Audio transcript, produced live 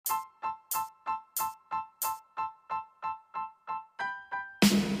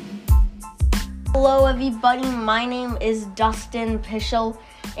Hello everybody, my name is Dustin Pueschel,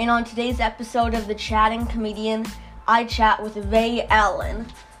 and on today's episode of The Chatting Comedian, I chat with Ray Ellin.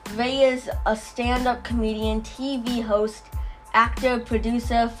 Ray is a stand-up comedian, TV host, actor,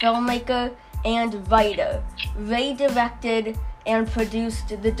 producer, filmmaker, and writer. Ray directed and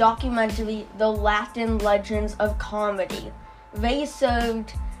produced the documentary The Latin Legends of Comedy. Ray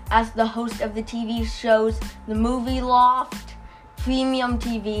served as the host of the TV shows The Movie Loft, Premium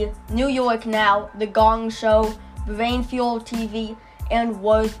TV, New York Now, The Gong Show, Brainfuel TV, and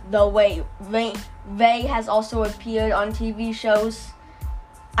Worth the Wait. Ray has also appeared on TV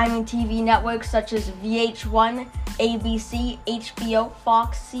networks such as VH1, ABC, HBO,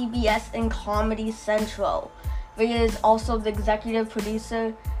 Fox, CBS, and Comedy Central. Ray is also the executive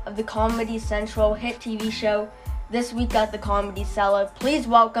producer of the Comedy Central hit TV show This Week at the Comedy Cellar. Please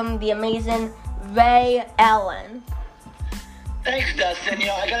welcome the amazing Ray Ellin. Thanks, Dustin.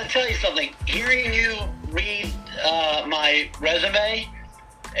 I got to tell you something. Hearing you read my resume,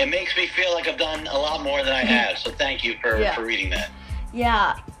 it makes me feel like I've done a lot more than I have. So thank you for reading that.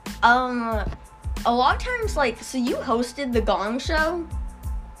 Yeah. A lot of times, so you hosted the Gong Show?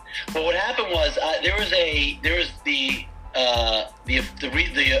 Well, what happened was there was the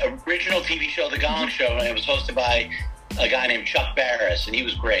original TV show, The Gong Show, and it was hosted by a guy named Chuck Barris, and he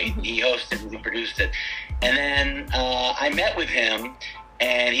was great. He hosted and he produced it. And then I met with him,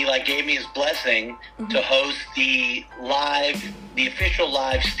 and he gave me his blessing to host the official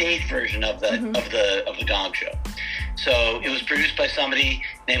live stage version of the Gong Show. So it was produced by somebody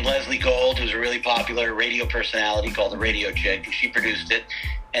named Leslie Gold, who's a really popular radio personality called the Radio Chick. She produced it,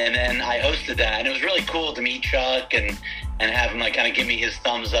 and then I hosted that, and it was really cool to meet Chuck and have him kind of give me his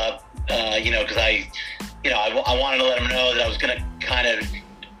thumbs up, because I wanted to let him know that I was going to kind of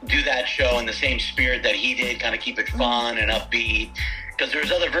do that show in the same spirit that he did, kind of keep it fun and upbeat, because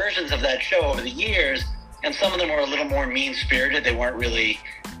there's other versions of that show over the years, and some of them were a little more mean-spirited. It wasn't really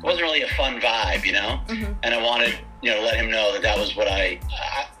a fun vibe, and I wanted, let him know that was what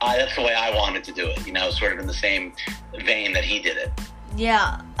that's the way I wanted to do it, sort of in the same vein that he did it.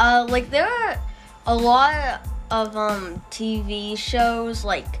 Yeah, there are a lot of TV shows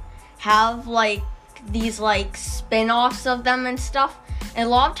have these spin-offs of them and stuff, and a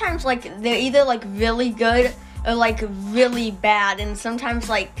lot of times they're either really good or really bad, and sometimes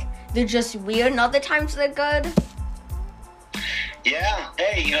they're just weird, and other times they're good. Yeah,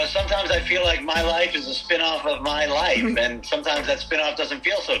 hey, sometimes I feel like my life is a spin-off of my life, and sometimes that spin-off doesn't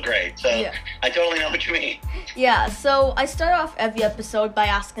feel so great, so yeah. I totally know what you mean. Yeah, so I start off every episode by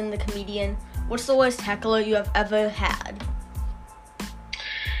asking the comedian, what's the worst heckler you have ever had?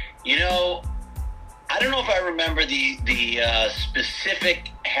 I don't know if I remember the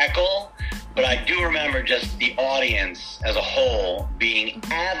specific heckle, but I do remember just the audience as a whole being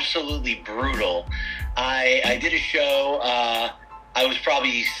absolutely brutal. I did a show, I was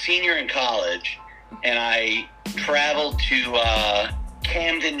probably senior in college, and I traveled to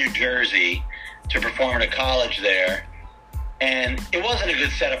Camden, New Jersey to perform at a college there. And it wasn't a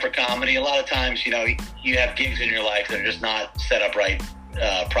good setup for comedy. A lot of times, you have gigs in your life that are just not set up right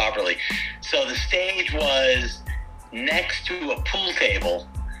properly. So the stage was next to a pool table,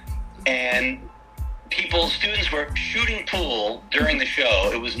 and students were shooting pool during the show.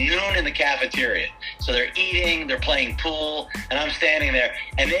 It was noon in the cafeteria. So they're eating, they're playing pool, and I'm standing there,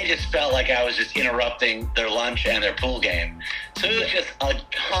 and they just felt like I was just interrupting their lunch and their pool game. So it was just a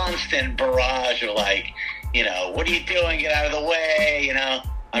constant barrage of what are you doing? Get out of the way,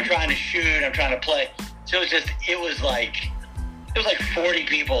 I'm trying to shoot, I'm trying to play. So it was like 40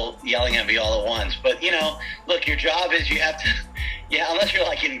 people yelling at me all at once. But, look, your job is you have to, unless you're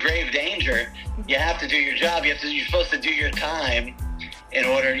in grave danger, you have to do your job. You're supposed to do your time in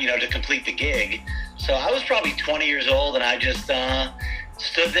order, to complete the gig. So I was probably 20 years old, and I just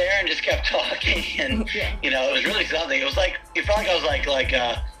stood there and just kept talking. And, it was really something. It felt like I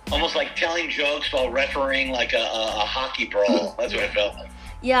was almost like telling jokes while refereeing a hockey brawl. That's what it felt like.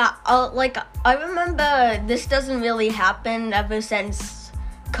 Yeah, I remember this doesn't really happen ever since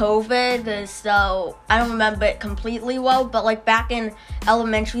COVID, so I don't remember it completely well, but back in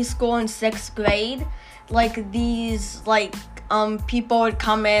elementary school in 6th grade, these people would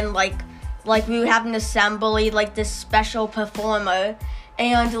come in, we would have an assembly, this special performer,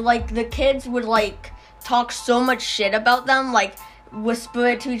 and the kids would talk so much shit about them, whisper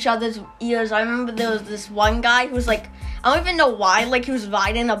it to each other's ears. I remember there was this one guy who was I don't even know why, he was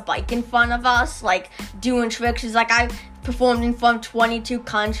riding a bike in front of us, doing tricks. He's I performed in front of 22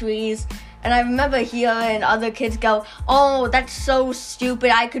 countries, and I remember hearing other kids go, oh, that's so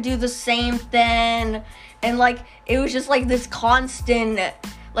stupid, I could do the same thing, and it was just this constant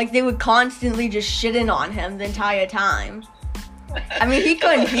like they were constantly just shitting on him the entire time. I mean, he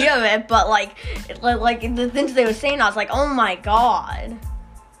couldn't hear it, but like the things they were saying, I was like, oh my god.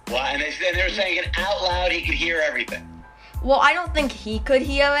 Well, and they were saying it out loud. He could hear everything. Well, I don't think he could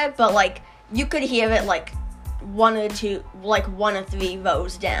hear it, but like you could hear it like one or three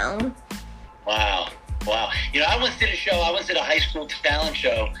rows down. Wow. You know, I once did a high school talent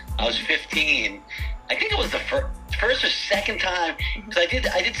show. I was 15. I think it was the first or second time, because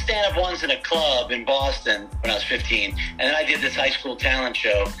I did stand up once in a club in Boston when I was 15, and then I did this high school talent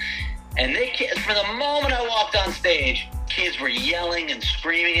show. And from the moment I walked on stage, kids were yelling and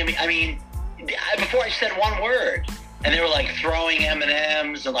screaming at me. I mean, before I said one word, and they were like throwing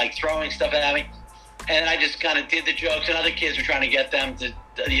M&Ms and like throwing stuff at me. And I just kind of did the jokes, and other kids were trying to get them to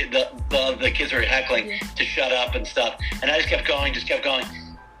the kids who were heckling to shut up and stuff. And I just kept going.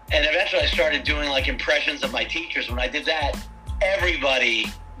 And eventually I started doing like impressions of my teachers. When I did that, everybody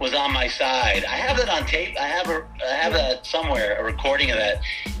was on my side. I have that on tape. I have that somewhere, a recording of that.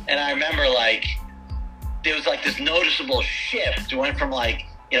 And I remember like there was like this noticeable shift. It went from like,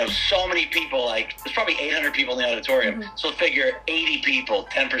 you know, so many people, like there's probably 800 people in the auditorium. So figure 80 people,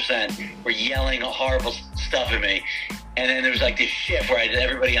 10% were yelling horrible stuff at me. And then there was like this shift where I had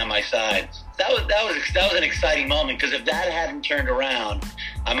everybody on my side. That was an exciting moment, because if that hadn't turned around,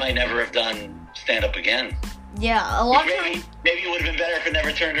 I might never have done stand-up again. Yeah, a lot of times. Maybe it would have been better if it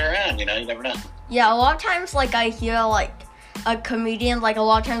never turned around, you know? You never know. Yeah, a lot of times, like, I hear, like, a comedian, like, a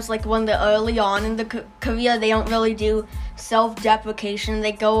lot of times, like, when they're early on in the career, they don't really do self-deprecation.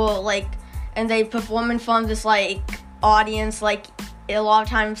 They go, like, and they perform in front of this, like, audience, like, a lot of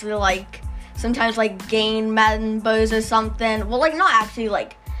times they're, like, sometimes, like, gang members or something. Well, like, not actually,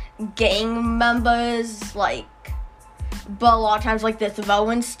 like, gang members, like, but a lot of times, like, they're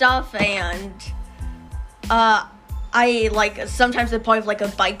throwing stuff, and, I, like, sometimes they're part of, like, a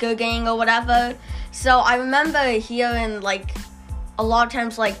biker gang or whatever. So I remember hearing, like, a lot of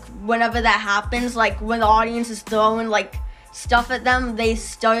times, like, whenever that happens, like, when the audience is throwing, like, stuff at them, they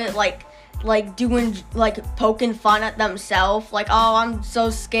start, like, doing, like, poking fun at themselves, like, oh, I'm so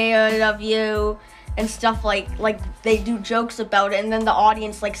scared of you, and stuff, like, they do jokes about it, and then the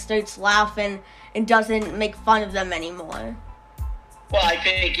audience, like, starts laughing and doesn't make fun of them anymore. Well, I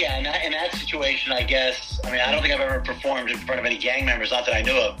think, yeah, in that situation, I guess, I mean, I don't think I've ever performed in front of any gang members, not that I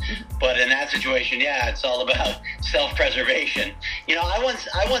knew of, but in that situation, yeah, it's all about self-preservation. You know, I once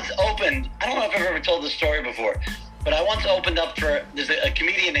opened, I don't know if I've ever told this story before, but I once opened up there's a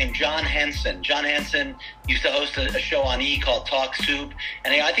comedian named John Henson. John Henson used to host a show on E! called Talk Soup,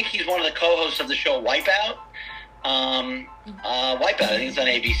 and I think he's one of the co-hosts of the show Wipeout. Wipeout, I think it's on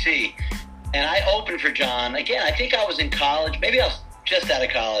ABC. And I opened for John. Again, I think I was in college. Maybe I was just out of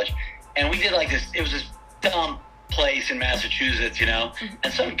college. And we did like this. It was this dumb place in Massachusetts, you know.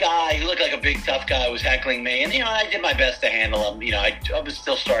 And some guy who looked like a big tough guy was heckling me. And, you know, I did my best to handle him. You know, I was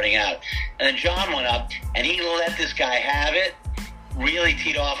still starting out. And then John went up, and he let this guy have it. Really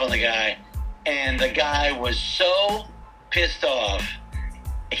teed off on the guy. And the guy was so pissed off,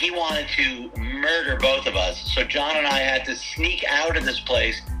 he wanted to murder both of us. So John and I had to sneak out of this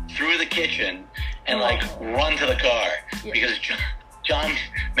place through the kitchen and like run to the car because John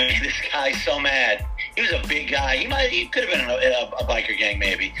made this guy so mad. He was a big guy. He could have been in a biker gang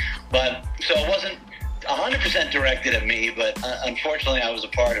maybe, but so it wasn't 100% directed at me. But unfortunately, I was a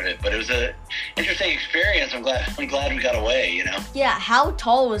part of it. But it was an interesting experience. I'm glad we got away. You know. Yeah. How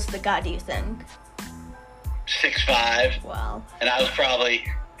tall was the guy? Do you think? 6'5". Wow. And I was probably,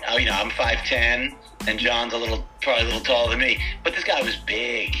 you know, I'm 5'10". And John's probably a little taller than me. But this guy was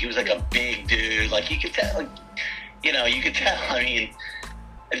big. He was like a big dude. Like, you could tell, like, you know, you could tell. I mean,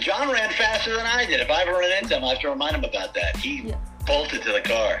 John ran faster than I did. If I ever run into him, I have to remind him about that. He bolted to the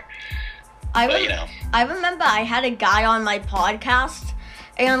car. You know. I remember I had a guy on my podcast,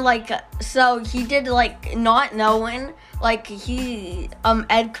 and, like, so he did, like, not knowing, like,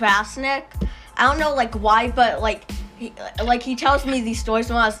 Ed Krasnick. I don't know, like, why, but, like, he tells me these stories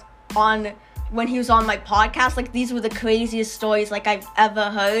when he was on my podcast. Like, these were the craziest stories, like, I've ever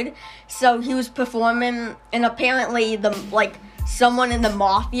heard. So he was performing, and apparently someone in the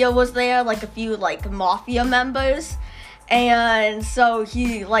mafia was there, like a few like mafia members, and so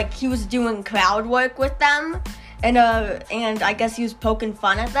he was doing crowd work with them, and I guess he was poking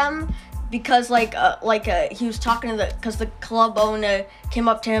fun at them because he was talking to because the club owner came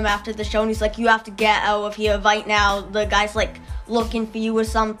up to him after the show, and he's like, you have to get out of here right now, the guy's like looking for you or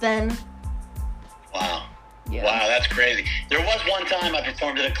something. Wow. Yeah. Wow, that's crazy. There was one time I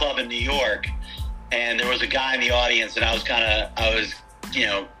performed at a club in New York, and there was a guy in the audience, and I was, you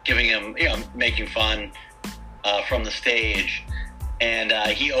know, giving him, you know, making fun from the stage. and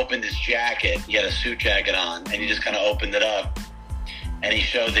he opened his jacket. He had a suit jacket on, and he just kind of opened it up, and he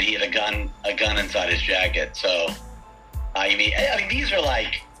showed that he had a gun inside his jacket. So, I mean, these are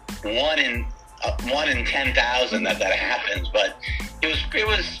like one in 10,000 that happens, but it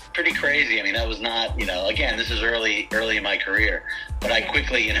was pretty crazy. I mean, that was not, again, this is early in my career, but I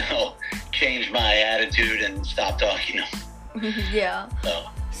quickly, changed my attitude and stopped talking. Yeah.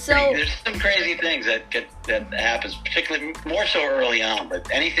 So there's some crazy things that happens, particularly more so early on, but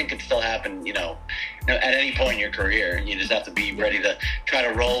anything could still happen, at any point in your career. You just have to be ready to try to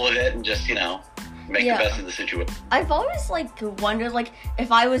roll with it and just, make the best of the situation. I've always wondered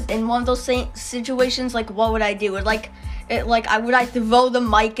if I was in one of those situations, what would I do? Would I throw the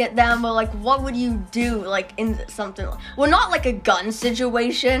mic at them, or what would you do in something? Well, not like a gun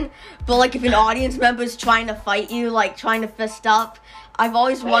situation, but if an audience member is trying to fight you, trying to fist up. I've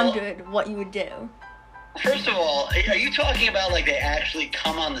always wondered what you would do. First of all, are you talking about they actually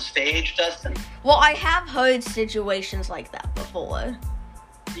come on the stage, Dustin? Well, I have heard situations like that before.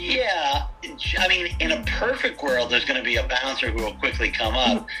 Yeah, I mean, in a perfect world, there's going to be a bouncer who will quickly come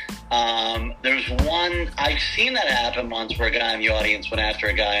up. There's one, I've seen that happen once, where a guy in the audience went after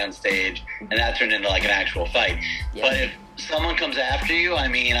a guy on stage, and that turned into an actual fight. Yeah. But if someone comes after you, I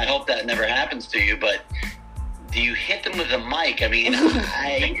mean, I hope that never happens to you, but do you hit them with a mic? I mean,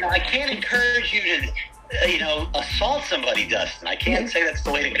 I can't encourage you to, assault somebody, Dustin. I can't say that's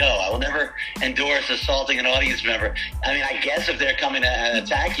the way to go. I will never endorse assaulting an audience member. I mean, I guess if they're coming to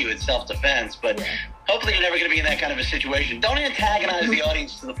attack you, it's self-defense, but hopefully you're never going to be in that kind of a situation. Don't antagonize the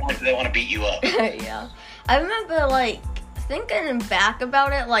audience to the point that they want to beat you up. Yeah. I remember, thinking back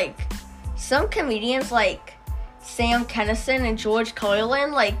about it, some comedians, Sam Kinison and George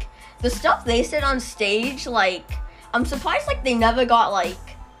Carlin, the stuff they said on stage, I'm surprised, they never got,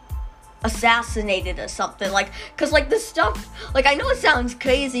 assassinated or something, because, the stuff, I know it sounds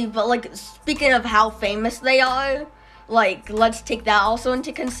crazy, but, speaking of how famous they are, let's take that also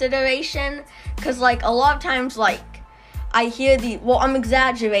into consideration, because, a lot of times, I hear I'm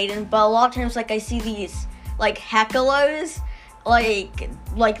exaggerating, but a lot of times, I see these, hecklers,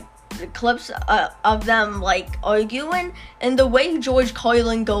 clips of them, arguing, and the way George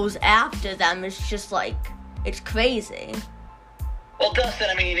Carlin goes after them is just, it's crazy. Well, Dustin,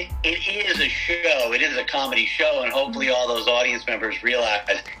 I mean, it is a show. It is a comedy show, and hopefully all those audience members realize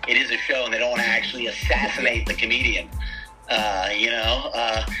it is a show, and they don't want to actually assassinate the comedian. Boy,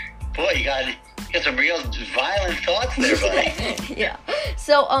 you got some real violent thoughts there, buddy. Yeah.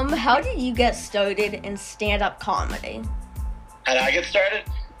 So, how did you get started in stand-up comedy? How did I get started?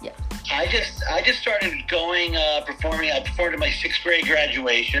 Yeah. I just started going performing. I performed at my 6th grade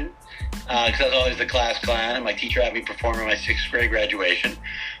graduation. Because I was always the class clown, and my teacher had me perform at my 6th grade graduation.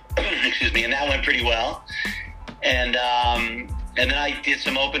 Excuse me, and that went pretty well. And then I did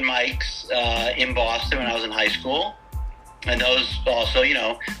some open mics in Boston when I was in high school. And those also,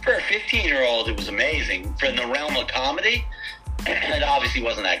 for a 15-year-old, it was amazing. For in the realm of comedy, it obviously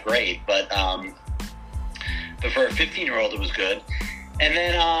wasn't that great, but for a 15-year-old, it was good. And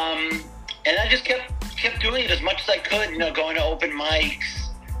then and I just kept doing it as much as I could, going to open mics.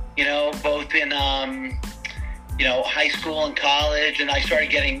 Both in, high school and college, and I started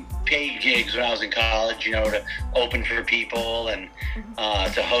getting paid gigs when I was in college, to open for people and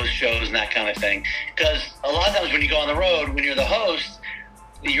to host shows and that kind of thing. Because a lot of times when you go on the road, when you're the host,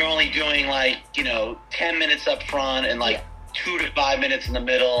 you're only doing 10 minutes up front and 2 to 5 minutes in the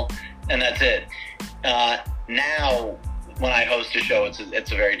middle, and that's it. Now, when I host a show, it's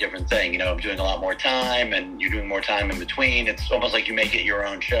a very different thing. I'm doing a lot more time, and you're doing more time in between. It's almost like you make it your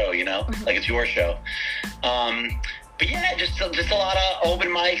own show, like it's your show. But yeah, just a lot of open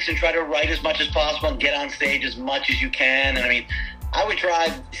mics, and try to write as much as possible and get on stage as much as you can. And I mean, I would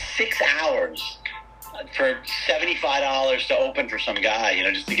drive 6 hours for $75 to open for some guy,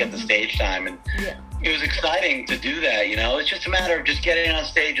 just to get the stage time. And it was exciting to do that. It's just a matter of just getting on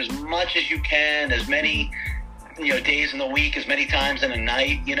stage as much as you can, as many days in the week, as many times in a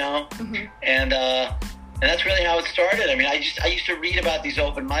night, and that's really how it started. I mean, I used to read about these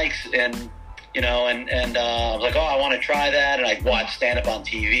open mics, and I was like, oh, I want to try that, and I'd watch stand-up on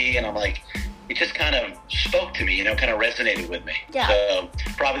TV, and I'm like, it just kind of spoke to me, kind of resonated with me. Yeah. So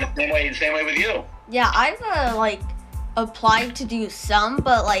probably the same way with you. Yeah, I've applied to do some,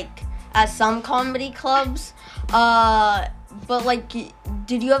 but at some comedy clubs, but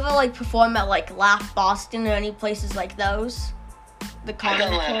did you ever perform at Laugh Boston or any places like those? I've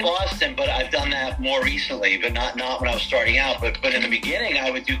done Laugh Boston, but I've done that more recently, but not when I was starting out. But in the beginning,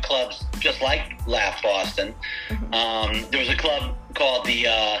 I would do clubs just like Laugh Boston. There was a club called the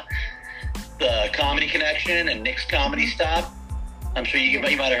Comedy Connection and Nick's Comedy Stop, I'm sure you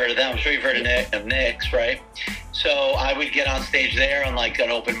might have heard of them. I'm sure you've heard of Nick's, right? So I would get on stage there on like an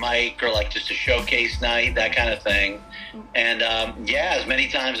open mic or like just a showcase night, that kind of thing. And as many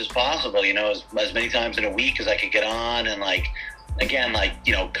times as possible, as many times in a week as I could get on, and like, again, like,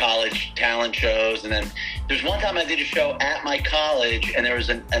 college talent shows. And then there's one time I did a show at my college, and there was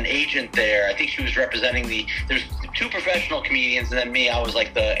an agent there. I think she was representing there's two professional comedians, and then me. I was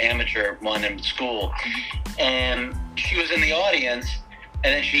like the amateur one in school. And she was in the audience,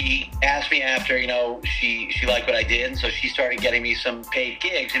 and then she asked me after, she liked what I did, and so she started getting me some paid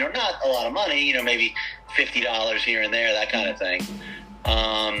gigs. Not a lot of money, maybe $50 here and there, that kind of thing.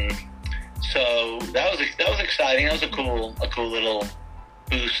 So that was exciting. That was a cool little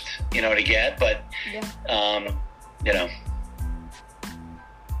boost, to get. But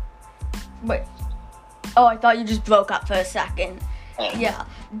Wait. Oh, I thought you just broke up for a second. Oh. Yeah.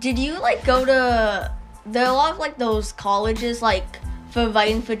 Did you go to? There are a lot of those colleges for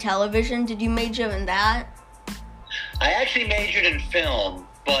writing for television. Did you major in that? I actually majored in film,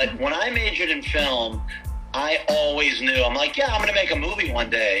 but when I majored in film, I always knew, I'm like, I'm going to make a movie one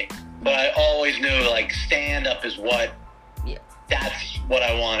day. But I always knew, stand-up is that's what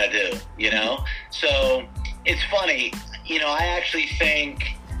I want to do, So it's funny, I actually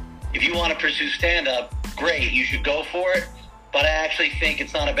think if you want to pursue stand-up, great, you should go for it. But I actually think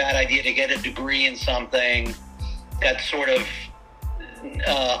it's not a bad idea to get a degree in something that's sort of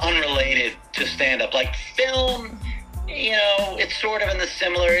unrelated to stand-up. Like film, it's sort of in the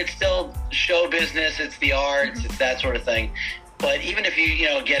similar, it's still show business, it's the arts, it's that sort of thing. But even if you,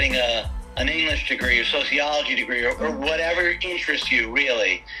 getting an English degree or sociology degree or whatever interests you,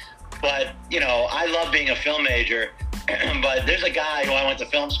 really. But, I love being a film major, but there's a guy who I went to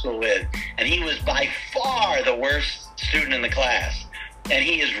film school with, and he was by far the worst student in the class. And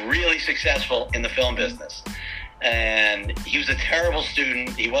he is really successful in the film business. And he was a terrible student.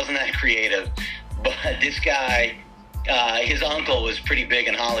 He wasn't that creative. But this guy, his uncle was pretty big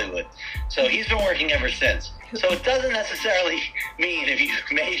in Hollywood. So he's been working ever since. So it doesn't necessarily mean if you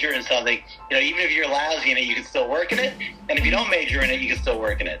major in something, even if you're lousy in it, you can still work in it. And if you don't major in it, you can still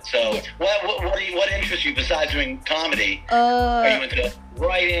work in it. So what interests you besides doing comedy? Are you into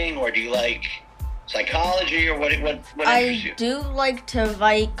writing, or do you like psychology, or what interests you? I do like to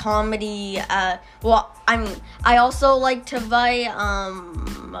write comedy. I also like to write,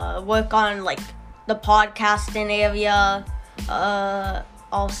 work on the podcasting area.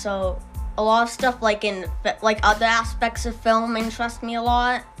 Also, a lot of stuff in other aspects of film interest me a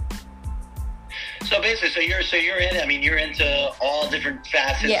lot. So basically, you're into all different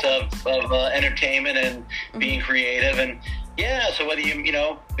facets of entertainment and being creative, and so whether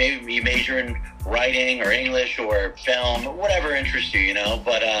maybe you major in writing or English or film, whatever interests you,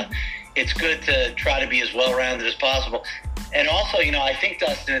 but it's good to try to be as well-rounded as possible. And also, I think,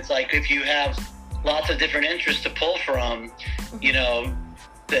 Dustin, it's if you have lots of different interests to pull from,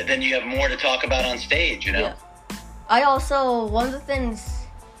 then you have more to talk about on stage, Yeah. I also, one of the things,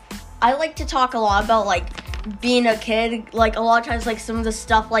 I like to talk a lot about, being a kid. A lot of times, some of the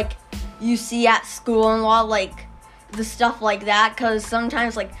stuff, you see at school and a lot of, the stuff like that. Because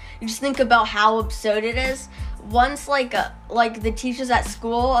sometimes, you just think about how absurd it is. Once, the teachers at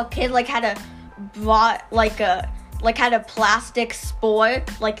school, a kid, had a plastic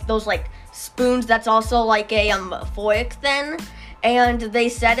spork, those, spoons that's also, a fork thing. And they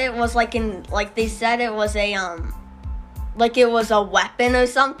said it was they said it was a it was a weapon or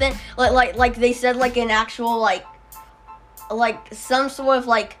something. They said an actual some sort of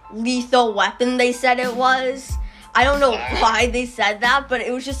lethal weapon, they said it was. I don't know why they said that, but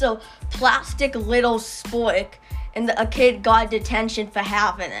it was just a plastic little spork, and a kid got detention for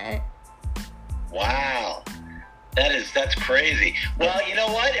having it. Wow. That's crazy. Well, you know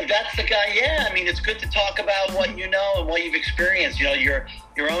what? If that's the guy, it's good to talk about what you know and what you've experienced.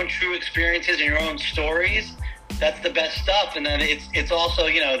 Your own true experiences and your own stories. That's the best stuff. And then it's also,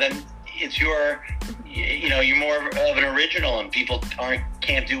 then it's you're more of an original, and people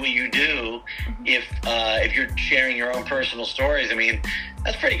can't do what you do if you're sharing your own personal stories.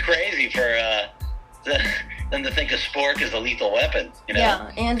 That's pretty crazy for them to think a spork is a lethal weapon,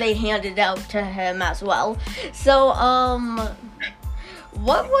 Yeah, and they handed out to him as well. So,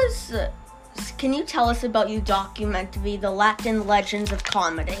 can you tell us about your documentary, The Latin Legends of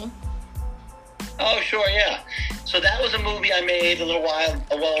Comedy? Oh, sure, yeah. So that was a movie I made a little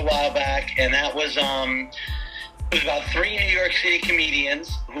while back, and that was, it was about 3 New York City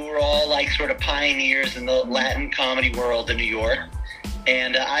comedians who were all sort of pioneers in the Latin comedy world in New York.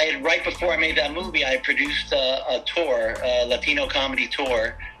 And right before I made that movie, I produced a tour, a Latino comedy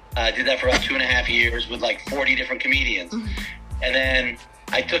tour. I did that for about 2.5 years with 40 different comedians. And then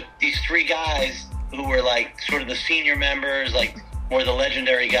I took these 3 guys who were like sort of the senior members, like more the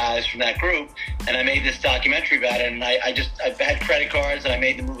legendary guys from that group, and I made this documentary about it. And I had credit cards, and I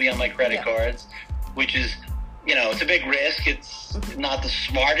made the movie on my credit cards, which is, you know, it's a big risk. It's not the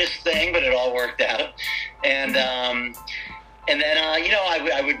smartest thing, but it all worked out. And then, you know,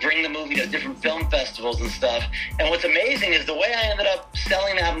 I would bring the movie to different film festivals and stuff. And what's amazing is the way I ended up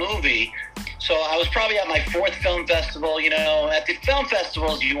selling that movie. So I was probably at my 4th film festival. You know, at the film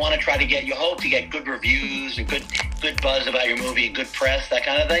festivals, you want to try to get, you hope to get good reviews and good buzz about your movie, good press, that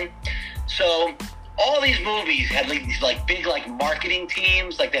kind of thing. So all these movies had like these like big like marketing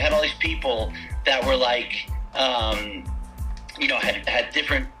teams. Like they had all these people that were like, you know, had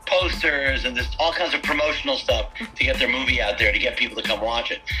different posters and just all kinds of promotional stuff to get their movie out there, to get people to come watch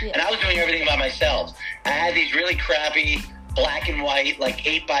it. Yeah. And I was doing everything by myself. I had these really crappy black and white, like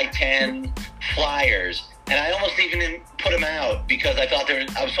 8x10 flyers, and I almost even didn't put them out because I thought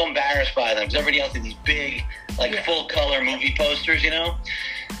I was so embarrassed by them because everybody else had these big, like full color movie posters, you know.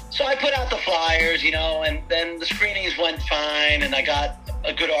 So I put out the flyers, you know, and then the screenings went fine, and I got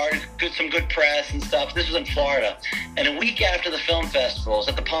a good some good press and stuff. This was in Florida, and a week after the film festival, it was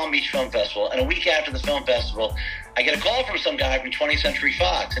at the Palm Beach Film Festival, and a week after the film festival, I get a call from some guy from 20th Century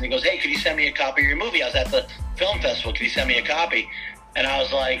Fox, and he goes, "Hey, could you send me a copy of your movie? I was at the film festival. Could you send me a copy?" And I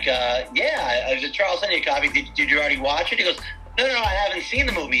was like, "Yeah." I said, "Charles, send you a copy. Did you already watch it?" He goes, No, I haven't seen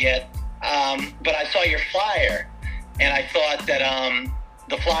the movie yet, but I saw your flyer, and I thought that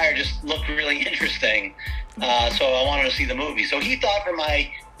the flyer just looked really interesting, so I wanted to see the movie." So he thought for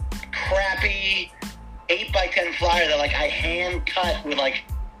my crappy 8x10 flyer that like I hand cut with like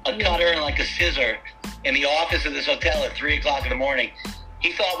a cutter and like a scissor in the office of this hotel at 3 o'clock in the morning.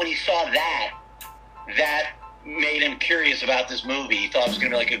 He thought when he saw that made him curious about this movie. He thought it was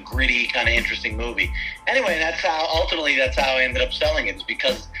going to be like a gritty, kind of interesting movie. Anyway, that's how I ended up selling it, is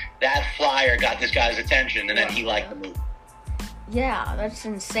because that flyer got this guy's attention, and then he liked the movie. Yeah, that's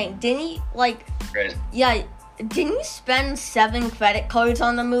insane. Didn't he, like... Crazy. Yeah, didn't you spend 7 credit cards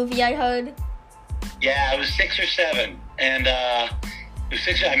on the movie, I heard? Yeah, it was 6 or 7. And it was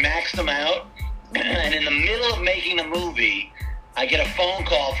 6. I maxed them out. And in the middle of making the movie, I get a phone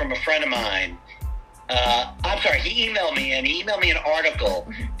call from a friend of mine. He emailed me, and he emailed me an article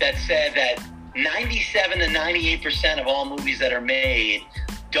that said that 97 to 98% of all movies that are made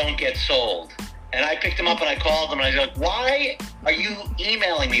don't get sold. And I picked him up and I called him and I was like, "Why are you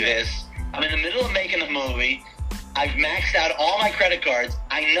emailing me this? I'm in the middle of making the movie. I've maxed out all my credit cards.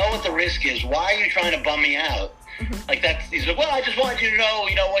 I know what the risk is. Why are you trying to bum me out?" Like that's, he's like, "Well, I just wanted you to know,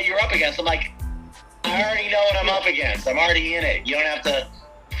 you know, what you're up against." I'm like, "I already know what I'm up against. I'm already in it. You don't have to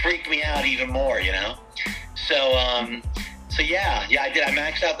freak me out even more, you know?" So yeah, I did. I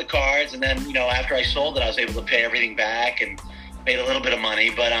maxed out the cards, and then, you know, after I sold it, I was able to pay everything back and made a little bit of money.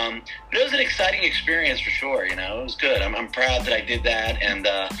 But it was an exciting experience for sure. You know, it was good. I'm proud that I did that, and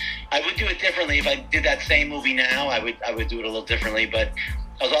I would do it differently if I did that same movie now. I would do it a little differently, but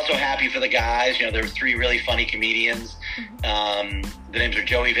I was also happy for the guys. You know, there were 3 really funny comedians. The names are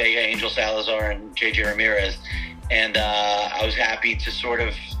Joey Vega, Angel Salazar, and JJ Ramirez. And I was happy to sort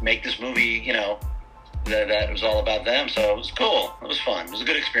of make this movie, you know, that was all about them. So it was cool. It was fun. It was a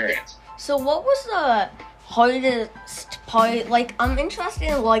good experience. So what was the hardest part? Like, I'm interested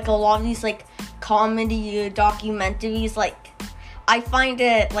in, like, a lot of these, like, comedy documentaries. Like, I find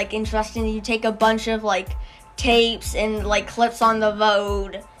it, like, interesting. You take a bunch of, like, tapes and, like, clips on the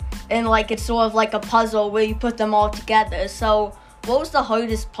road, and, like, it's sort of like a puzzle where you put them all together. So what was the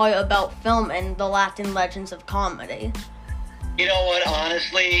hardest part about filming the Latin Legends of Comedy? You know what?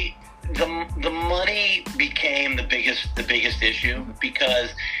 Honestly, the money became the biggest issue, because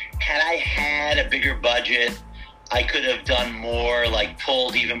had I had a bigger budget, I could have done more, like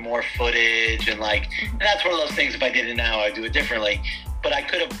pulled even more footage, and that's one of those things. If I did it now, I'd do it differently. But I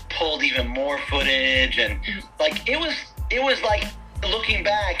could have pulled even more footage, and like it was like, looking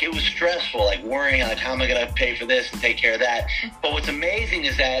back, it was stressful, like worrying, like, how am I going to pay for this and take care of that? But what's amazing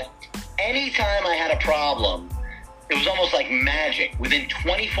is that anytime I had a problem, it was almost like magic. Within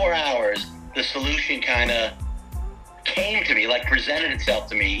 24 hours, the solution kind of came to me, like presented itself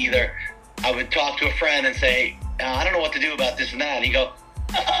to me. Either I would talk to a friend and say, "I don't know what to do about this and that." And he'd go,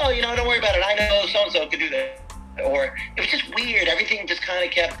 "Oh, you know, don't worry about it. I know so-and-so could do that." Or it was just weird. Everything just kind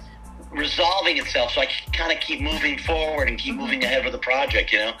of kept resolving itself, so I kind of keep moving forward and keep moving ahead with the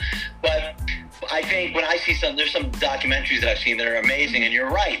project, you know. But I think when I see there's some documentaries that I've seen that are amazing, and you're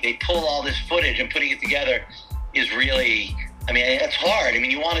right, they pull all this footage, and putting it together is really, I mean, it's hard. I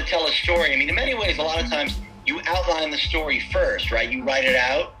mean, you want to tell a story. I mean, in many ways, a lot of times you outline the story first, right? You write it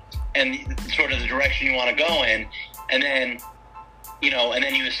out and sort of the direction you want to go in, and then and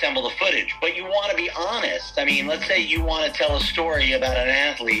then you assemble the footage. But you want to be honest. I mean, let's say you want to tell a story about an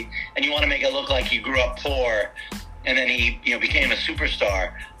athlete and you want to make it look like he grew up poor and then he, became a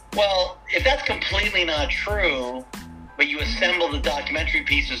superstar. Well, if that's completely not true, but you assemble the documentary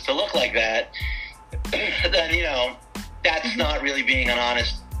pieces to look like that, then, that's not really being an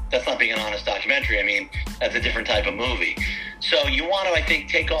honest, that's not being an honest documentary. I mean, that's a different type of movie. So you want to, I think,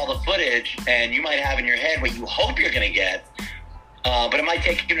 take all the footage, and you might have in your head what you hope you're going to get, but it might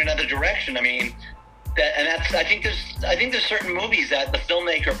take you in another direction. I mean, I think there's certain movies that the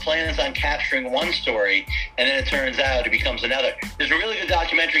filmmaker plans on capturing one story, and then it turns out it becomes another. There's a really good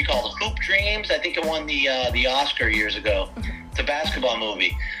documentary called Hoop Dreams. I think it won the Oscar years ago. It's a basketball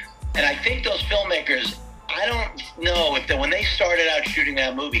movie, and I think those filmmakers, I don't know if when they started out shooting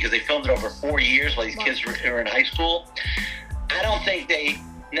that movie, because they filmed it over 4 years while these kids were in high school, I don't think they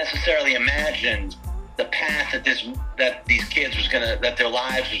necessarily imagined the path that these kids that their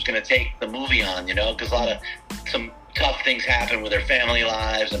lives was gonna take the movie on, because some tough things happen with their family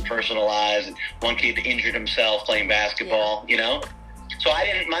lives and personal lives, and one kid injured himself playing basketball, So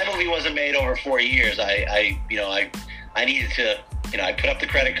my movie wasn't made over 4 years. I needed to, I put up the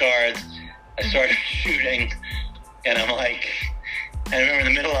credit cards, I started shooting, and I'm like, I remember in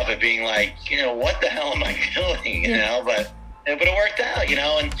the middle of it being like, what the hell am I doing, but it worked out,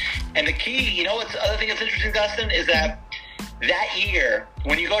 and the key, what's the other thing that's interesting, Dustin, is that year,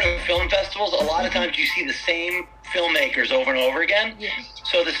 when you go to film festivals, a lot of times you see the same filmmakers over and over again.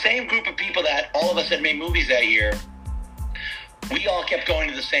 So the same group of people that all of us had made movies that year, we all kept going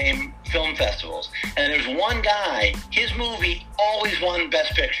to the same film festivals. And there's one guy, his movie always won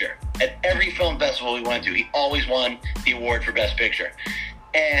Best Picture. At every film festival we went to, he always won the award for Best Picture.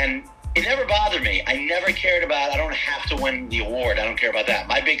 And it never bothered me. I never cared about, I don't have to win the award. I don't care about that.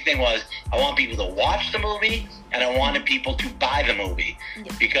 My big thing was, I want people to watch the movie, and I wanted people to buy the movie,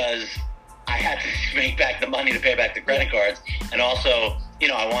 because I had to make back the money to pay back the credit cards. And also,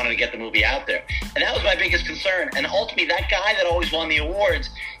 I wanted to get the movie out there. And that was my biggest concern. And ultimately, that guy that always won the awards,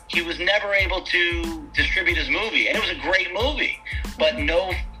 he was never able to distribute his movie. And it was a great movie, but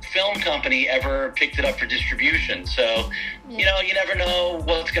no film company ever picked it up for distribution. So, you never know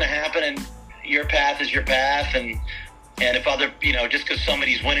what's going to happen, and your path is your path. And if other, just because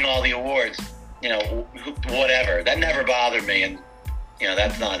somebody's winning all the awards, whatever, that never bothered me. And,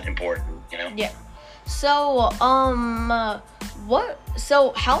 that's not important, Yeah. So,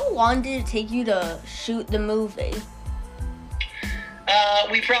 so how long did it take you to shoot the movie?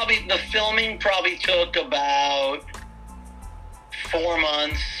 The filming probably took about 4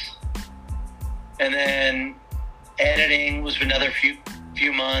 months, and then editing was another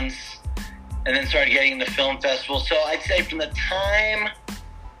few months, and then started getting the film festival. So I'd say from the time,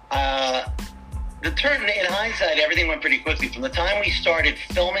 in hindsight, everything went pretty quickly. From the time we started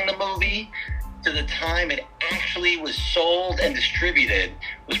filming the movie to the time it actually was sold and distributed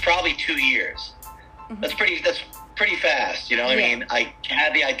was probably 2 years. That's pretty fast, I mean, I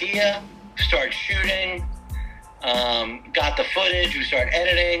had the idea, started shooting, got the footage, we started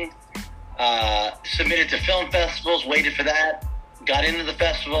editing, submitted to film festivals, waited for that, got into the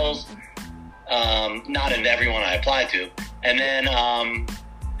festivals, not into everyone I applied to, and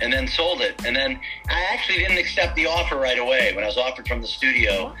then sold it. And then I actually didn't accept the offer right away when I was offered from the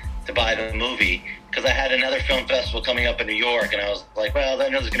studio to buy the movie, because I had another film festival coming up in New York, and I was like, well, I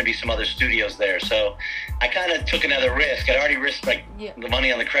know there's going to be some other studios there. So I kind of took another risk. I'd already risked the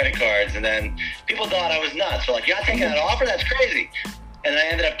money on the credit cards, and then people thought I was nuts. They're like, you're not taking that offer? That's crazy. And I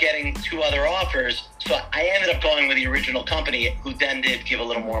ended up getting 2 other offers. So I ended up going with the original company, who then did give a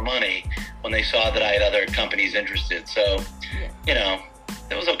little more money when they saw that I had other companies interested. So,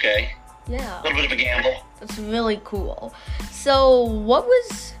 it was okay. Yeah. A little bit of a gamble. That's really cool. So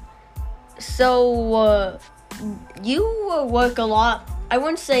you work a lot, I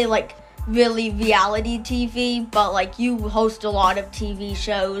wouldn't say really reality TV, but you host a lot of TV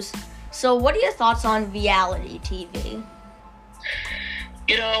shows. So what are your thoughts on reality TV?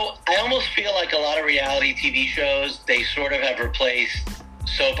 I almost feel like a lot of reality TV shows, they sort of have replaced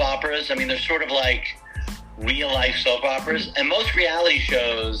soap operas. I mean, they're sort of like real-life soap operas. And most reality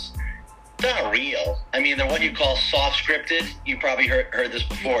shows, they're not real. I mean, they're what you call soft-scripted. You probably heard this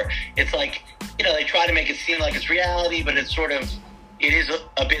before. It's like, they try to make it seem like it's reality, but it's sort of, it is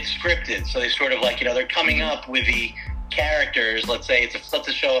a bit scripted. So they sort of they're coming up with the characters. Let's say it's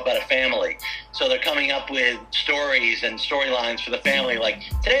a show about a family. So they're coming up with stories and storylines for the family. Like,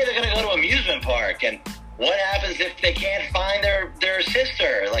 today they're going to go to an amusement park, and what happens if they can't find their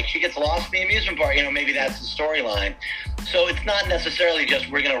sister? Like, she gets lost in the amusement park. Maybe that's the storyline. So it's not necessarily just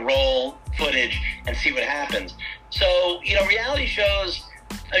we're going to roll footage and see what happens. So, reality shows,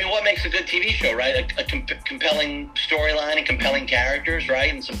 what makes a good TV show, right? A compelling storyline and compelling characters,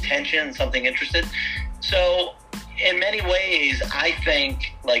 right? And some tension and something interesting. So, in many ways, I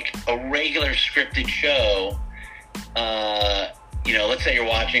think, like, a regular scripted show, let's say you're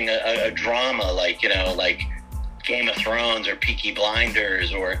watching a drama like Game of Thrones or Peaky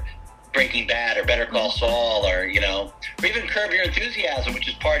Blinders or Breaking Bad or Better Call Saul or even Curb Your Enthusiasm, which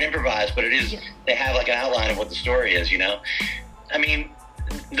is part improvised, but they have like an outline of what the story is, I mean,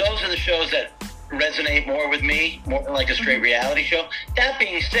 those are the shows that resonate more with me, more than like a straight reality show. That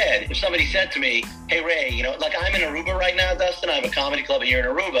being said, if somebody said to me, hey, Ray, like I'm in Aruba right now, Dustin, I have a comedy club here in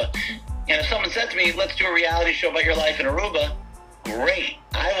Aruba, and if someone said to me, let's do a reality show about your life in Aruba, great.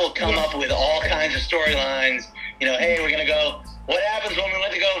 I will come up with all kinds of storylines. Hey, we're going to go, what happens when we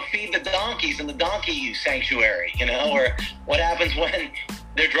went to go feed the donkeys in the donkey sanctuary, or what happens when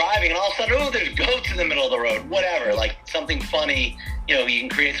they're driving and all of a sudden, there's goats in the middle of the road, whatever, like something funny, you can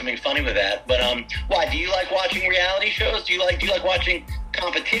create something funny with that. But why, do you like watching reality shows? Do you like watching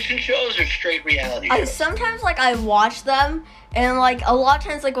competition shows or straight reality shows? Sometimes, I watch them, and, a lot of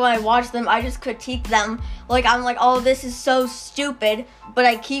times, when I watch them, I just critique them. I'm like, oh, this is so stupid, but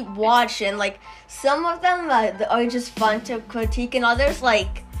I keep watching. Some of them are just fun to critique, and others, I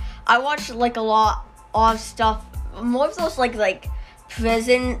watch, a lot of stuff, more of those,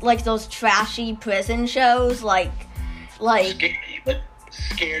 prison, those trashy prison shows,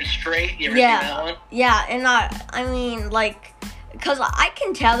 Scared Straight? You ever seen that one? Yeah, and I mean, because I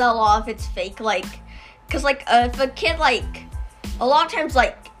can tell a lot if it's fake, because, if a kid, a lot of times,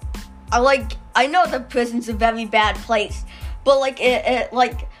 I know the prison's a very bad place, but,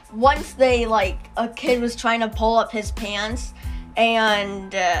 once they, a kid was trying to pull up his pants,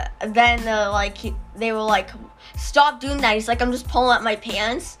 and then, they were like, stop doing that. He's like, I'm just pulling up my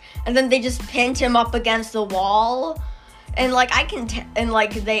pants, and then they just pinned him up against the wall, and, I can,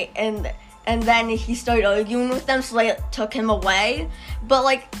 and then he started arguing with them, so they took him away, but,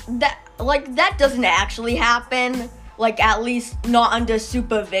 that doesn't actually happen, at least not under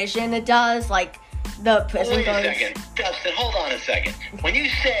supervision it does, the prison Wait guards. a second. Dustin, hold on a second. When you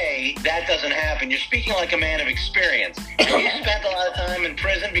say that doesn't happen, you're speaking like a man of experience. Have you spent a lot of time in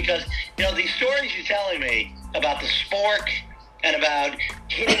prison? Because, these stories you're telling me about the spork and about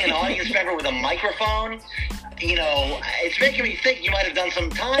hitting an audience member with a microphone, it's making me think you might have done some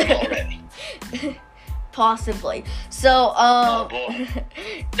time already. Possibly. So, Oh, boy.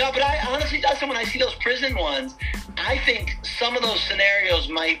 No, but I honestly, Dustin, when I see those prison ones, I think some of those scenarios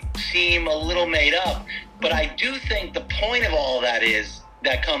might seem a little made up, but I do think the point of all of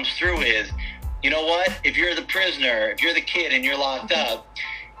that comes through is, you know what? If you're the prisoner, if you're the kid and you're locked up,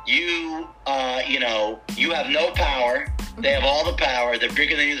 you have no power. They have all the power. They're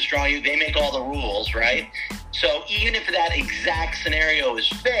bigger than you, they're stronger than you. They make all the rules, right? So even if that exact scenario is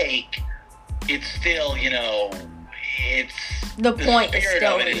fake, it's still, it's the point is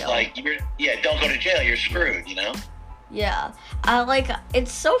still of it real. Is don't go to jail. You're screwed, Yeah,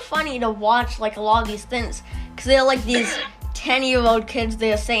 it's so funny to watch a lot of these things because they're these 10-year-old kids.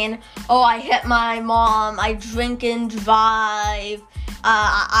 They're saying, "Oh, I hit my mom. I drink and drive.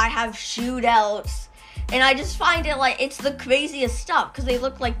 I have shootouts." And I just find it it's the craziest stuff because they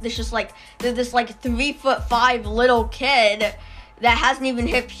look like this they're this 3'5" little kid that hasn't even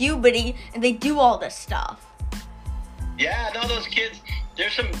hit puberty, and they do all this stuff. Yeah, no, those kids.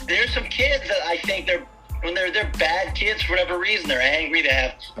 There's some kids that I think they're bad kids for whatever reason. They're angry. They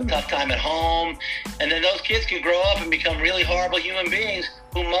have a tough time at home, and then those kids can grow up and become really horrible human beings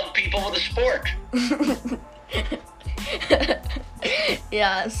who mug people with a spork.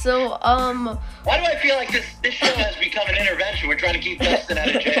 Yeah. So why do I feel like this show has become an intervention? We're trying to keep Dustin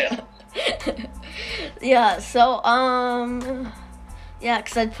out of jail. Yeah. So yeah,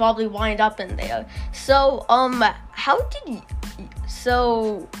 because I'd probably wind up in there. So,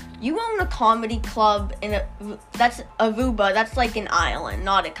 so you own a comedy club that's Aruba, that's an island,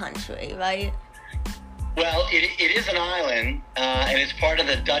 not a country, right? Well, it is an island, and it's part of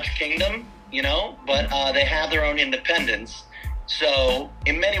the Dutch kingdom, but they have their own independence. So,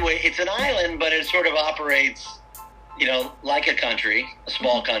 in many ways, it's an island, but it sort of operates, like a country, a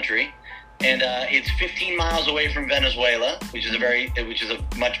small country. And it's 15 miles away from Venezuela, which is a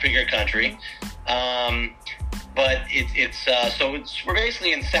much bigger country. But we're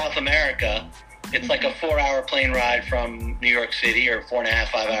basically in South America. It's like a 4-hour plane ride from New York City, or 4.5,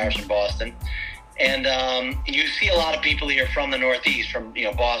 5 hours from Boston. And you see a lot of people here from the Northeast, from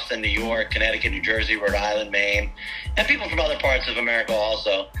Boston, New York, Connecticut, New Jersey, Rhode Island, Maine, and people from other parts of America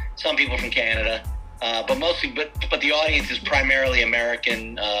also. Some people from Canada, but the audience is primarily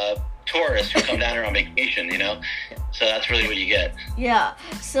American. tourists who come down here on vacation, you know? So that's really what you get. Yeah.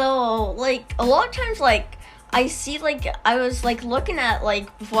 So, like, a lot of times, like, I see, like, I was, like, looking at,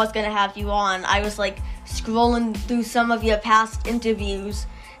 like, before I was going to have you on, I was, like, scrolling through some of your past interviews,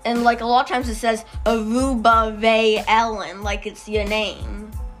 and, like, a lot of times it says Aruba Ray Ellin, like it's your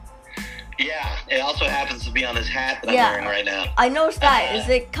name. Yeah, it also happens to be on this hat that I'm wearing right now. I noticed that. Is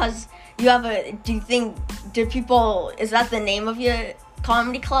it because you have is that the name of your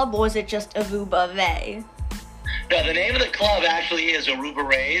comedy club, or is it just Aruba Ray? No, the name of the club actually is Aruba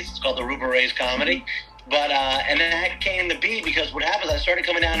Rays. It's called Aruba Rays Comedy. But, and that came to be because what happens, I started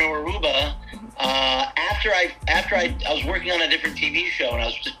coming down to Aruba after I was working on a different TV show and I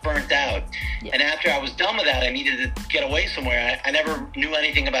was just burnt out. Yeah. And after I was done with that, I needed to get away somewhere. I never knew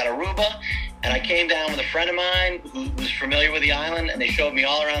anything about Aruba. And I came down with a friend of mine who was familiar with the island, and they showed me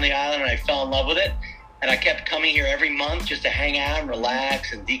all around the island, and I fell in love with it. And I kept coming here every month just to hang out and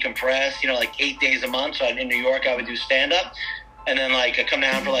relax and decompress, you know, like 8 days a month. So in New York, I would do stand-up. And then, like, I come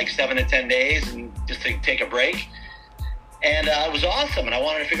down for, like, 7 to 10 days and just to take a break. And it was awesome, and I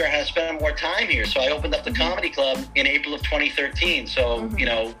wanted to figure out how to spend more time here. So I opened up the comedy club in April of 2013. So, you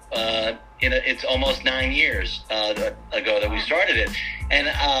know, it's almost 9 years ago that we started it. And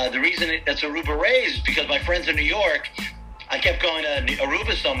the reason it's Aruba Rays is because my friends in New York, I kept going to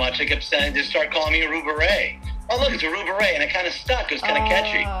Aruba so much, they kept saying, they start calling me Aruba Ray. Oh, look, it's Aruba Ray, and it kind of stuck. It was kind of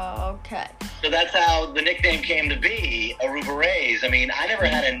catchy. Oh, okay. So that's how the nickname came to be, Aruba Rays. I mean, I never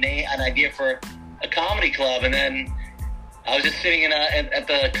had an idea for a comedy club, and then I was just sitting at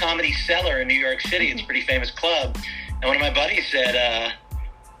the Comedy Cellar in New York City. It's a pretty famous club. And one of my buddies said, I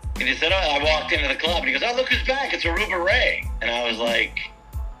walked into the club, and he goes, oh, look who's back. It's Aruba Ray. And I was like,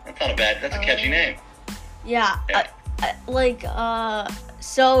 that's a catchy name. Yeah.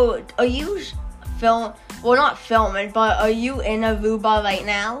 So are you not filming, but are you in Aruba right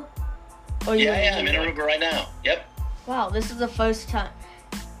now? Yeah, I'm in Aruba right now. Yep. Wow, this is the first time.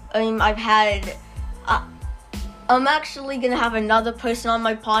 I'm actually going to have another person on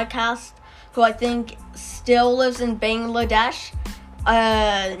my podcast who I think still lives in Bangladesh.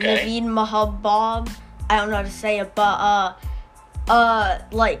 Naveed Mahabab. I don't know how to say it, but,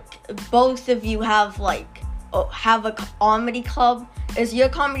 like, both of you have a comedy club. Is your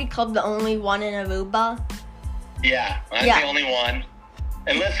comedy club the only one in Aruba? Yeah, I'm the only one.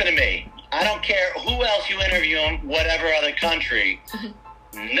 And listen to me. I don't care who else you interview in whatever other country.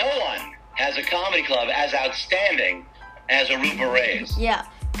 No one has a comedy club as outstanding as Aruba Rays. Yeah,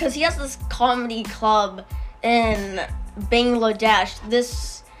 because he has this comedy club in Bangladesh.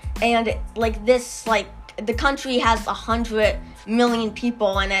 The country has 100 million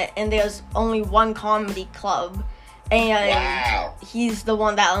people in it, and there's only one comedy club. And he's the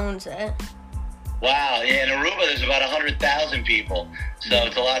one that owns it. Wow, yeah, in Aruba there's about 100,000 people, so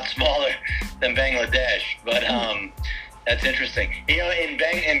it's a lot smaller than Bangladesh, but that's interesting. You know, in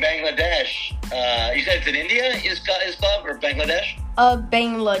Bangladesh, you said it's in India, his club, or Bangladesh?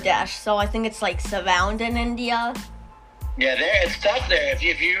 Bangladesh, so I think it's like surrounding India. Yeah, it's tough there.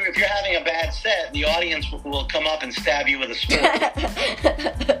 If you're having a bad set, the audience will come up and stab you with a spoon.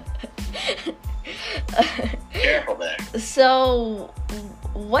 Careful there. So,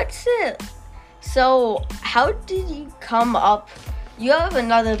 So, how did you come up? You have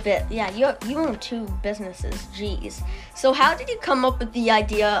another bit. Yeah, you own 2 businesses. Jeez. So, how did you come up with the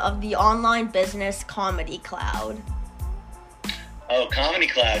idea of the online business Comedy Cloud? Oh, Comedy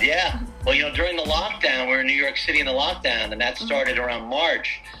Cloud, yeah. Well, you know, during the lockdown, we were in New York City in the lockdown, and that started around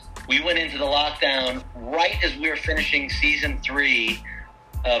March. We went into the lockdown right as we were finishing season 3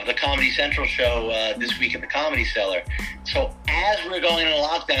 of the Comedy Central show this week at the Comedy Cellar. So as we were going into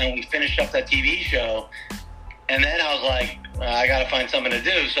lockdown, we finished up that TV show, and then I was like, I gotta find something to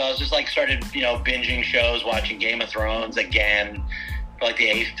do. So I was just like started, you know, binging shows, watching Game of Thrones again for like the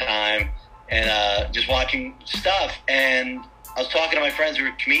 8th time, and just watching stuff. And I was talking to my friends who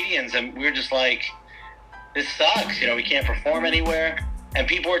were comedians, and we were just like, this sucks, you know, we can't perform anywhere. And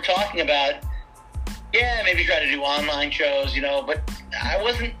people were talking about, yeah, maybe try to do online shows, you know, but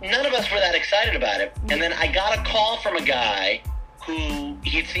none of us were that excited about it. And then I got a call from a guy who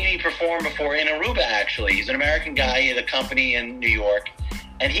he'd seen me perform before in Aruba, actually. He's an American guy. He had a company in New York,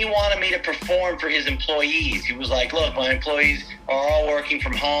 and he wanted me to perform for his employees. He was like, look, my employees are all working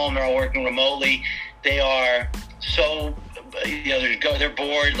from home. They're all working remotely. They are so, you know, they're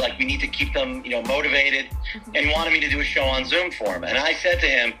bored. Like, we need to keep them, you know, motivated. And he wanted me to do a show on Zoom for him. And I said to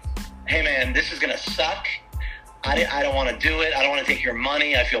him, hey, man, this is going to suck. I don't want to do it. I don't want to take your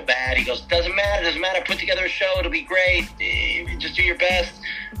money. I feel bad. He goes, doesn't matter. Put together a show. It'll be great. Just do your best.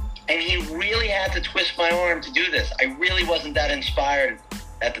 And he really had to twist my arm to do this. I really wasn't that inspired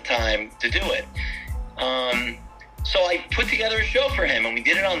at the time to do it. So I put together a show for him, and we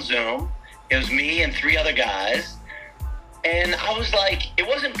did it on Zoom. It was me and 3 other guys. And I was like, it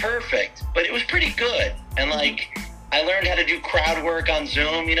wasn't perfect, but it was pretty good. And like, I learned how to do crowd work on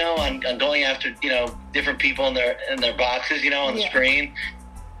Zoom, you know, on going after, you know, different people in their boxes, you know, on the screen.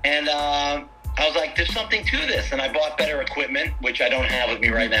 And I was like, there's something to this. And I bought better equipment, which I don't have with me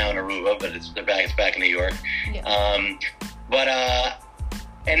right now in Aruba, but it's back in New York. Yeah.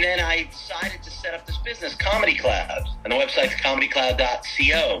 And then I decided to set up this business, Comedy Cloud, and the website's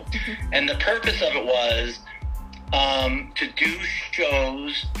comedycloud.co. And the purpose of it was to do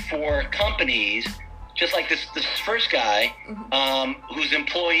shows for companies, just like this first guy, whose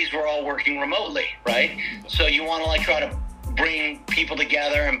employees were all working remotely, right? So you want to like try to bring people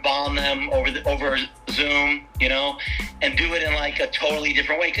together and bond them over Zoom, you know, and do it in like a totally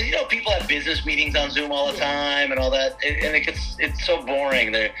different way. Because, you know, people have business meetings on Zoom all the time and all that, and it's so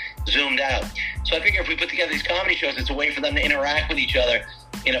boring. They're zoomed out. So I figure if we put together these comedy shows, it's a way for them to interact with each other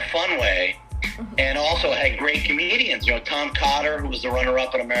in a fun way. And also had great comedians. You know, Tom Cotter, who was the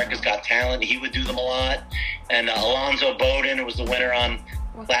runner-up on America's Got Talent, he would do them a lot. And Alonzo Bowden, who was the winner on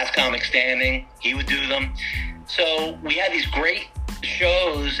Last Comic Standing, he would do them. So we had these great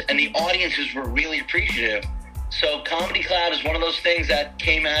shows, and the audiences were really appreciative. So Comedy Cloud is one of those things that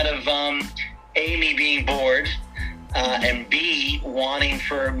came out of A, me being bored, and B, wanting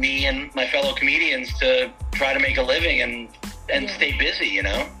for me and my fellow comedians to try to make a living and stay busy, you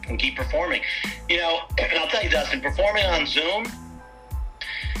know, and keep performing. You know, and I'll tell you, Dustin, performing on Zoom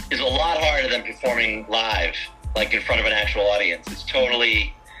is a lot harder than performing live, like in front of an actual audience. It's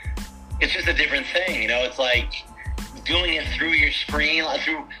just a different thing, you know. It's like doing it through your screen,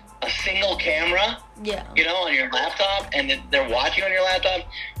 through a single camera, you know, on your laptop, and they're watching on your laptop.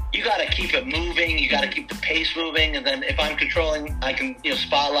 You got to keep it moving. You got to keep the pace moving. And then if I'm controlling, I can, you know,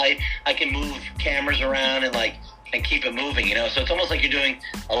 spotlight, I can move cameras around and keep it moving, you know. So it's almost like you're doing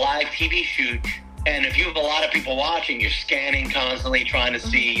a live TV shoot. And if you have a lot of people watching, you're scanning constantly, trying to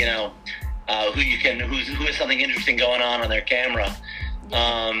see, you know, who has something interesting going on their camera,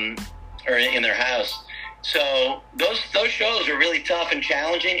 or in their house. So those shows are really tough and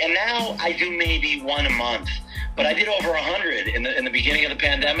challenging. And now I do maybe one a month, but I did over 100 in the beginning of the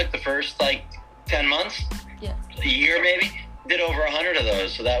pandemic, the first like 10 months, a year maybe. Did over 100 of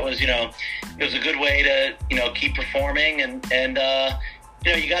those. So that was, you know, it was a good way to, you know, keep performing and you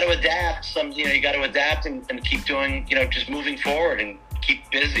know, you got to adapt. You got to adapt and keep doing, you know, just moving forward and keep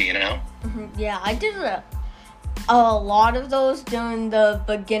busy, you know. Yeah, I did a lot of those during the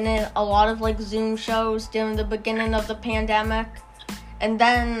beginning, a lot of like Zoom shows during the beginning of the pandemic. And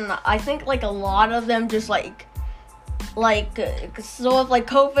then I think like a lot of them just like sort of like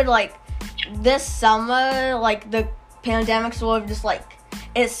COVID, like this summer, like the pandemic sort of just like,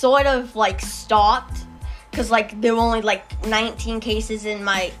 it sort of like stopped because like there were only like 19 cases in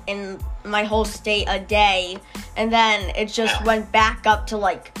my whole state a day, and then it just went back up to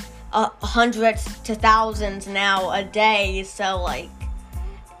like hundreds to thousands now a day. So like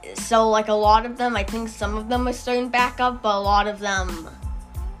a lot of them, I think some of them are starting back up, but a lot of them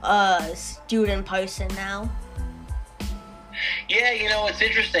student person now. Yeah, you know, it's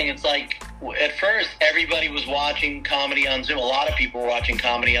interesting. It's like, at first, everybody was watching comedy on Zoom. A lot of people were watching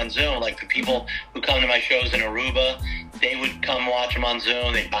comedy on Zoom. Like the people who come to my shows in Aruba, they would come watch them on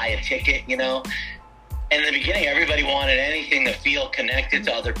Zoom. They'd buy a ticket, you know. And in the beginning, everybody wanted anything to feel connected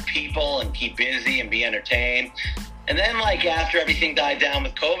to other people and keep busy and be entertained. And then, like, after everything died down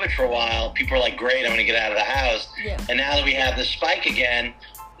with COVID for a while, people were like, great, I'm going to get out of the house. Yeah. And now that we have this spike again,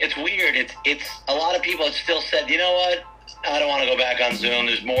 it's weird. It's a lot of people have still said, you know what? I don't want to go back on Zoom.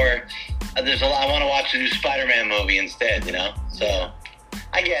 There's more. There's a lot. I want to watch the new Spider-Man movie instead, you know? So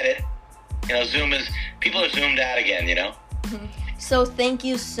I get it. You know, people are zoomed out again, you know? So thank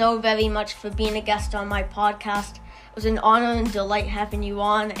you so very much for being a guest on my podcast. It was an honor and delight having you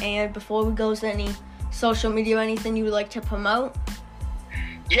on. And before we go, is there any social media or anything you would like to promote?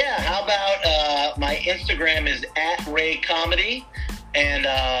 Yeah, how about my Instagram is @RayComedy, and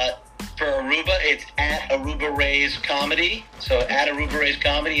for Aruba, it's @Aruba Ray's Comedy. So @Aruba Ray's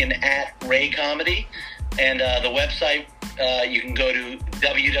Comedy and @RayComedy. And the website, you can go to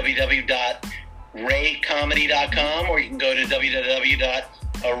www.raycomedy.com, or you can go to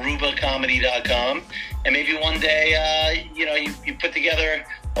www.arubacomedy.com. And maybe one day, you put together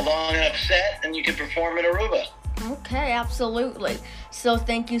a long enough set and you can perform in Aruba. Okay, absolutely. So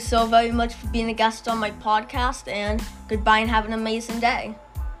thank you so very much for being a guest on my podcast, and goodbye and have an amazing day.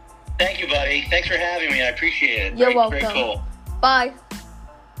 Thank you, buddy. Thanks for having me. I appreciate it. You're welcome. Very cool. Bye.